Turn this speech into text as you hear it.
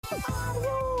Are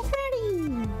you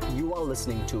ready? You are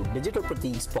listening to Digital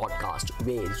Pratik's podcast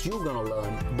where you're gonna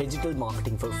learn digital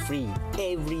marketing for free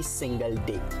every single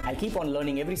day. I'll keep on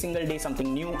learning every single day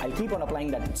something new. I'll keep on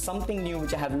applying that something new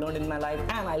which I have learned in my life,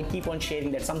 and I'll keep on sharing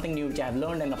that something new which I have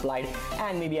learned and applied,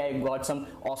 and maybe I got some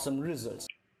awesome results.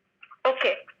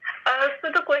 Okay.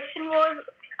 So the question was,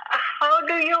 how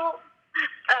do you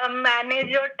manage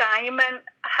your time and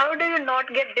how do you not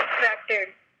get distracted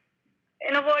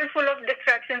in a world full of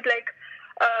distractions? Like,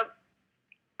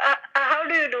 how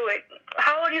do you do it?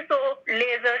 How are you so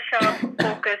laser sharp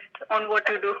focused on what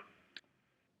you do?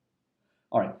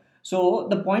 All right. So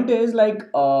the point is like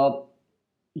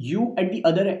you at the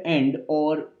other end,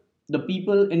 or the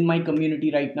people in my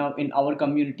community right now, in our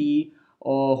community,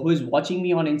 who is watching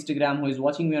me on Instagram, who is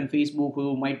watching me on Facebook,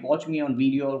 who might watch me on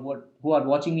video, or who are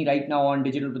watching me right now on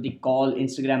Digital Pratik call,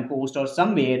 Instagram post, or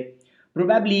somewhere,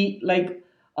 probably like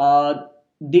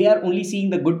they are only seeing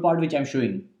the good part which I'm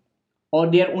showing, or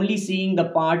they are only seeing the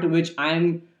part which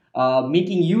I'm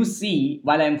making you see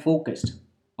while I'm focused.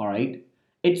 All right,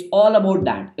 it's all about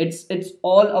that. It's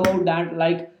all about that.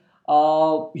 Like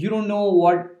you don't know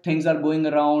what things are going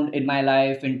around in my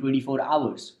life in 24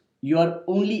 hours. You are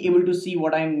only able to see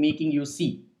what I'm making you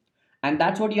see, and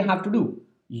that's what you have to do.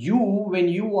 You, when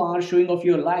you are showing off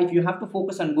your life, you have to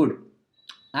focus on good.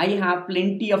 I have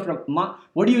plenty of.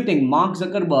 What do you think? Mark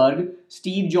Zuckerberg,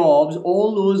 Steve Jobs,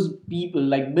 all those people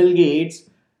like Bill Gates,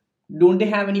 don't they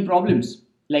have any problems?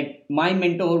 Like my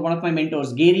mentor, one of my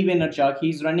mentors, Gary Vaynerchuk,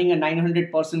 he's running a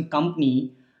 900-person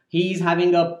company. He's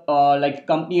having a like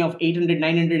company of 800,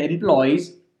 900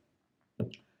 employees.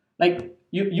 Like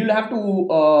you'll have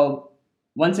to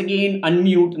once again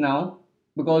unmute now,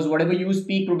 because whatever you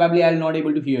speak, probably I'll not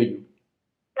able to hear you.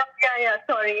 Yeah.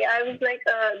 Sorry, I was like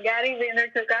Gary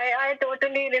Vaynerchuk. I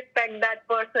totally respect that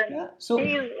person. Yeah. So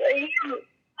He's so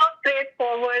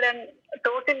straightforward and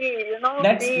totally,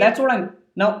 that's what I'm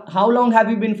now. How long have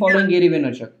you been following Gary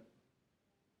Vaynerchuk?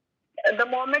 the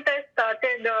moment I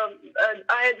started,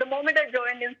 the moment I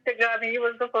joined Instagram, he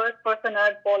was the first person I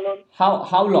had followed.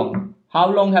 How long? How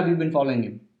long have you been following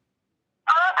him?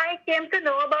 I came to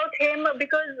know about him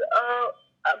because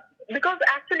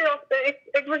actually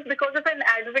it was because of an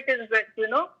advertisement.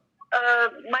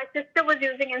 My sister was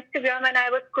using Instagram and I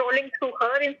was scrolling through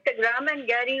her Instagram and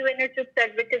Gary Vaynerchuk's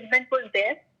advertisement was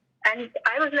there, and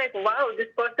I was like, wow,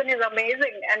 this person is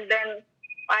amazing. And then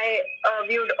I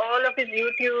viewed all of his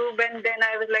YouTube, and then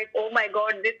I was like, oh my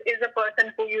god, this is a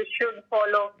person who you should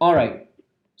follow. All right.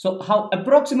 So how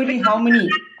approximately how many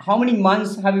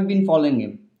months have you been following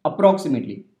him?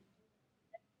 Approximately.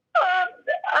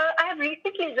 I have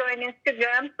recently joined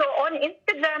Instagram. So on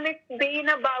Instagram, it's been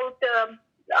about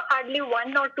hardly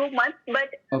 1 or 2 months, but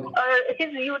his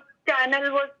YouTube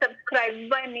channel was subscribed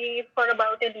by me for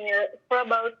about a year,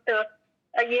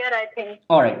 a year, I think.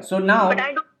 All right. So now But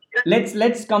I don't.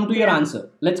 let's come to your answer.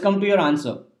 Let's come to your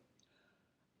answer.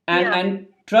 And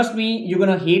trust me, you're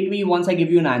gonna hate me once I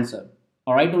give you an answer.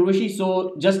 All right, Urvashi.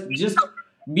 So just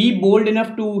be bold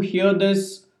enough to hear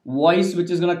this voice,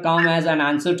 which is gonna come as an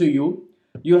answer to you.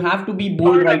 You have to be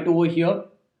bold right over here.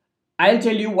 I'll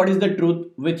tell you what is the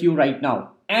truth with you right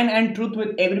now. And truth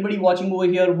with everybody watching over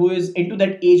here who is into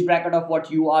that age bracket of what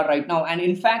you are right now. And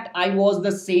in fact, I was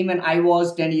the same and I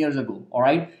was 10 years ago. All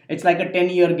right. It's like a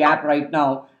 10-year gap right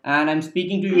now. And I'm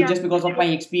speaking to you just because of my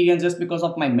experience, just because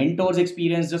of my mentor's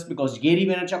experience, just because Gary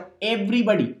Vaynerchuk,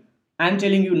 everybody. I'm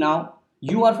telling you now,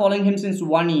 you are following him since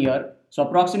 1 year. So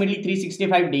approximately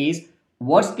 365 days.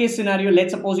 Worst case scenario,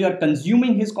 let's suppose you are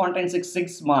consuming his content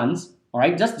six months. All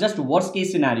right. Just worst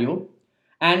case scenario.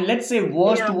 And let's say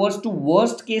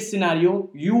worst case scenario,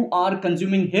 you are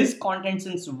consuming his content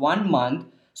since 1 month.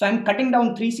 So I'm cutting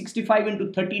down 365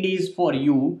 into 30 days for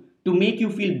you to make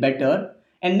you feel better.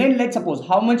 And then let's suppose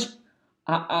how much,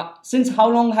 since how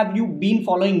long have you been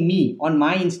following me on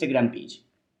my Instagram page?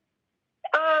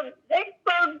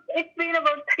 It's been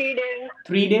about 3 days.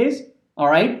 3 days. All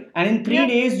right. And in 3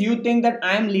 days, you think that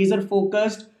I am laser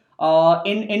focused.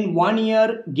 In 1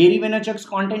 year, Gary Vaynerchuk's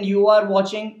content you are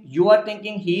watching, you are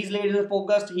thinking he's laser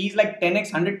focused. He's like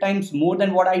 10x, 100 times more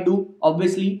than what I do.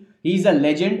 Obviously, he's a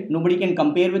legend. Nobody can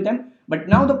compare with him. But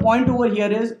now the point over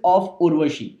here is of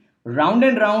Urvashi. Round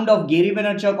and round of Gary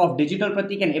Vaynerchuk, of Digital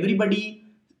Pratik, and everybody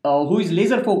who is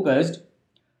laser focused.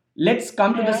 Let's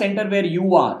come to the center where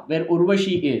you are, where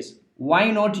Urvashi is.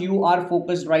 Why not you are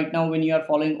focused right now when you are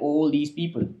following all these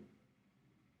people?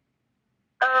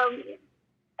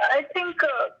 I think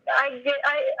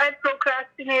I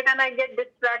procrastinate and I get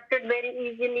distracted very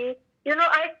easily.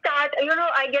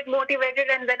 I get motivated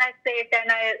and then I say it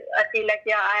and I feel like,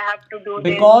 yeah, I have to do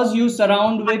this. Because you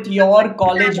surround with your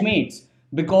college mates.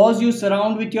 because you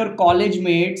surround with your college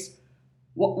mates.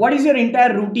 What is your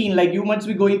entire routine? Like, you must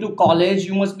be going to college,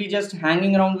 you must be just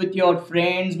hanging around with your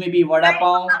friends, maybe vada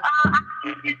pav.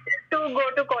 To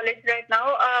go to college right now.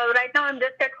 Right now, I'm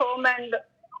just at home, and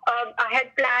I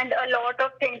had planned a lot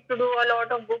of things to do, a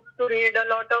lot of books to read, a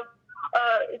lot of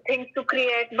things to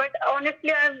create. But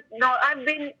honestly, I've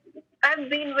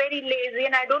been very lazy,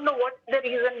 and I don't know what's the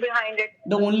reason behind it.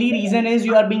 The only reason is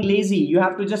you are being lazy. You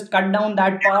have to just cut down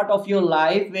that part of your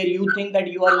life where you think that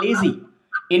you are lazy.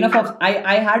 Enough of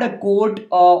I had a quote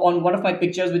on one of my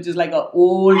pictures, which is like a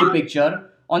old picture.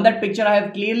 On that picture, I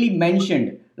have clearly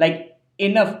mentioned, like,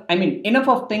 enough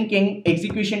of thinking,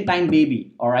 execution time,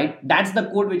 baby. All right, that's the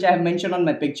quote which I have mentioned on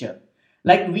my picture.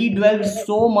 Like, we dwell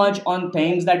so much on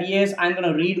things that, yes, I'm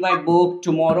gonna read my book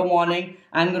tomorrow morning,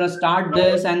 I'm gonna start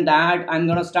this and that, I'm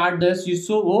gonna start this. You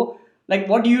so, like,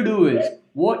 what you do is,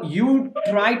 what you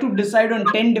try to decide on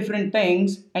 10 different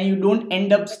things and you don't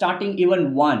end up starting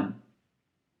even one.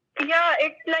 Yeah,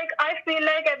 it's like I feel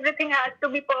like everything has to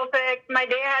be perfect. My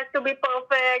day has to be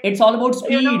perfect. It's all about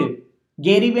You know, speed.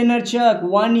 Gary Vaynerchuk,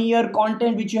 1 year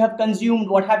content which you have consumed.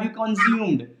 What have you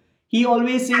consumed? He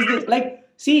always says this. Like,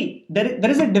 see,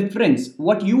 there is a difference.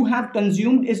 What you have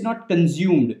consumed is not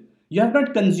consumed. You have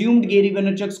not consumed Gary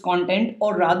Vaynerchuk's content,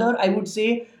 or rather, I would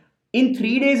say, in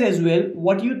 3 days as well.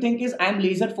 What you think is I'm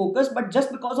laser focused, but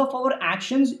just because of our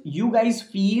actions, you guys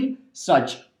feel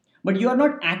such. But you are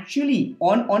not actually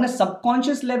on a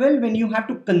subconscious level. When you have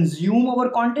to consume our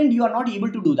content, you are not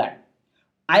able to do that.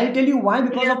 I'll tell you why.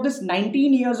 Because of this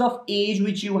 19 years of age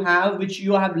which you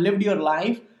have lived your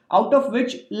life, out of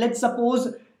which, let's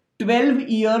suppose, 12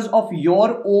 years of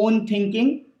your own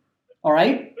thinking. All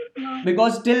right,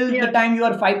 because till the yeah, time you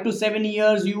are 5 to 7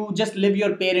 years, you just live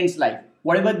your parents' life.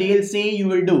 Whatever they'll say, you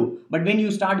will do. But when you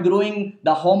start growing,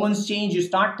 the hormones change, you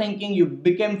start thinking, you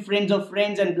become friends of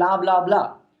friends, and blah blah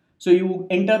blah. So you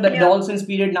enter the yeah, adolescence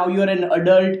period. Now you are an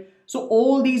adult. So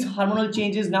all these hormonal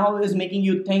changes now is making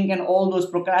you think, and all those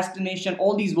procrastination,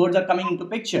 all these words are coming into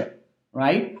picture,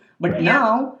 right? But yeah.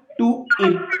 now, How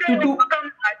should I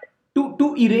overcome that?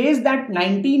 to erase that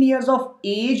 19 years of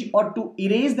age, or to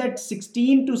erase that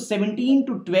 16 to 17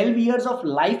 to 12 years of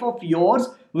life of yours,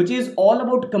 which is all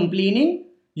about complaining,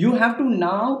 you have to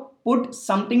now put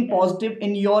something positive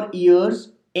in your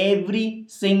ears every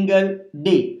single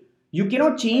day. You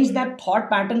cannot change that thought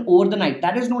pattern over the night.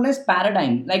 That is known as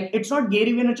paradigm. Like, it's not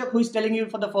Gary Vaynerchuk who is telling you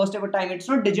for the first ever time. It's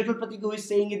not Digital Pratik who is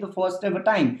saying it the first ever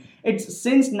time. It's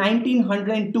since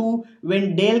 1902,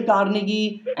 when Dale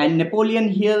Carnegie and Napoleon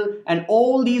Hill and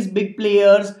all these big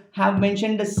players have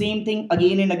mentioned the same thing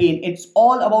again and again. It's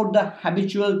all about the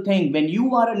habitual thing. When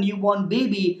you are a newborn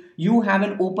baby, you have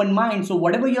an open mind. So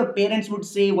whatever your parents would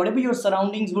say, whatever your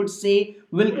surroundings would say,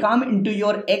 will come into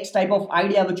your X type of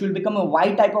idea, which will become a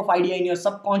Y type of idea in your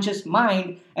subconscious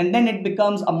mind, and then it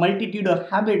becomes a multitude of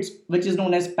habits, which is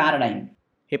known as paradigm.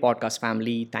 Hey, podcast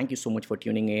family, thank you so much for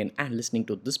tuning in and listening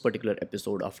to this particular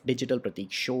episode of Digital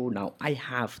Pratik Show. Now, I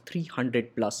have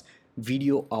 300 plus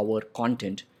video hour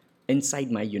content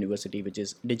inside my university, which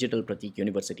is Digital Pratik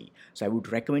University. So I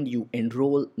would recommend you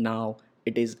enroll now.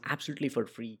 It is absolutely for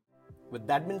free. With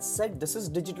that being said, this is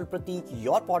Digital Pratik,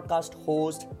 your podcast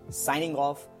host, signing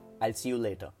off. I'll see you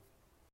later.